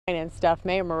And stuff.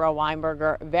 Mayor Maura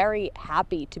Weinberger very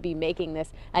happy to be making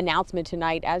this announcement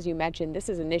tonight. As you mentioned, this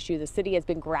is an issue the city has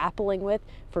been grappling with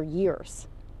for years.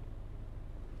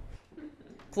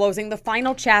 Closing the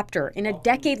final chapter in a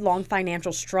decade-long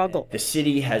financial struggle. The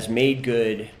city has made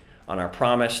good on our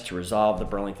promise to resolve the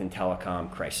Burlington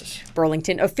Telecom crisis.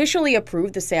 Burlington officially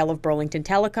approved the sale of Burlington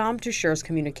Telecom to Schurz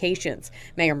Communications.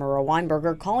 Mayor Maura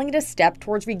Weinberger calling it a step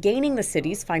towards regaining the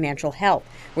city's financial health,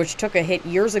 which took a hit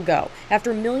years ago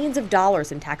after millions of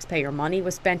dollars in taxpayer money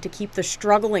was spent to keep the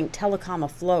struggling telecom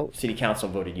afloat. City Council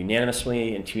voted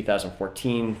unanimously in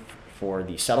 2014 for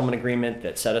the settlement agreement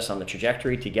that set us on the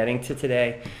trajectory to getting to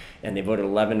today, and they voted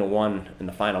 11-1 in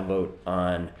the final vote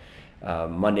on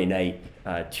Monday night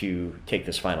to take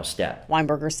this final step.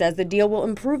 Weinberger says the deal will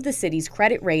improve the city's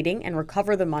credit rating and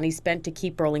recover the money spent to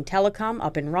keep Burlington Telecom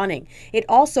up and running. It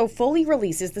also fully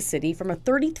releases the city from a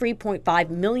 $33.5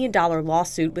 million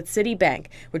lawsuit with Citibank,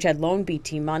 which had loaned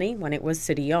BT money when it was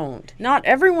city-owned. Not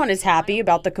everyone is happy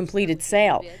about the completed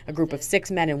sale. A group of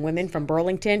 6 men and women from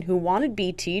Burlington who wanted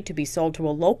BT to be sold to a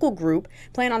local group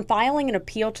plan on filing an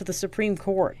appeal to the Supreme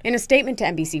Court. In a statement to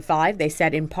NBC5, they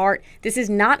said in part, "This is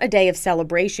not a day of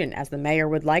celebration, as the mayor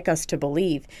would like us to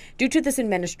believe. Due to this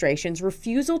administration's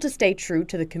refusal to stay true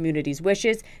to the community's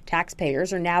wishes,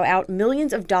 taxpayers are now out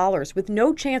millions of dollars with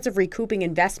no chance of recouping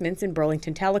investments in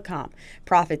Burlington Telecom.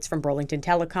 Profits from Burlington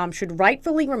Telecom should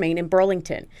rightfully remain in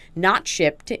Burlington, not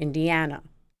shipped to Indiana."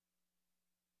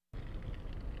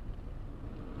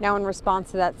 Now, in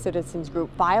response to that citizens group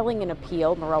filing an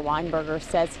appeal, Maura Weinberger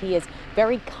says he is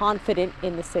very confident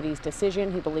in the city's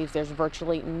decision. He believes there's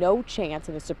virtually no chance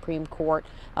in the Supreme Court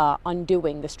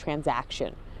undoing this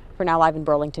transaction. For now, live in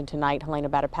Burlington tonight, Helena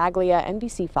Battipaglia,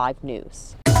 NBC5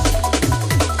 News.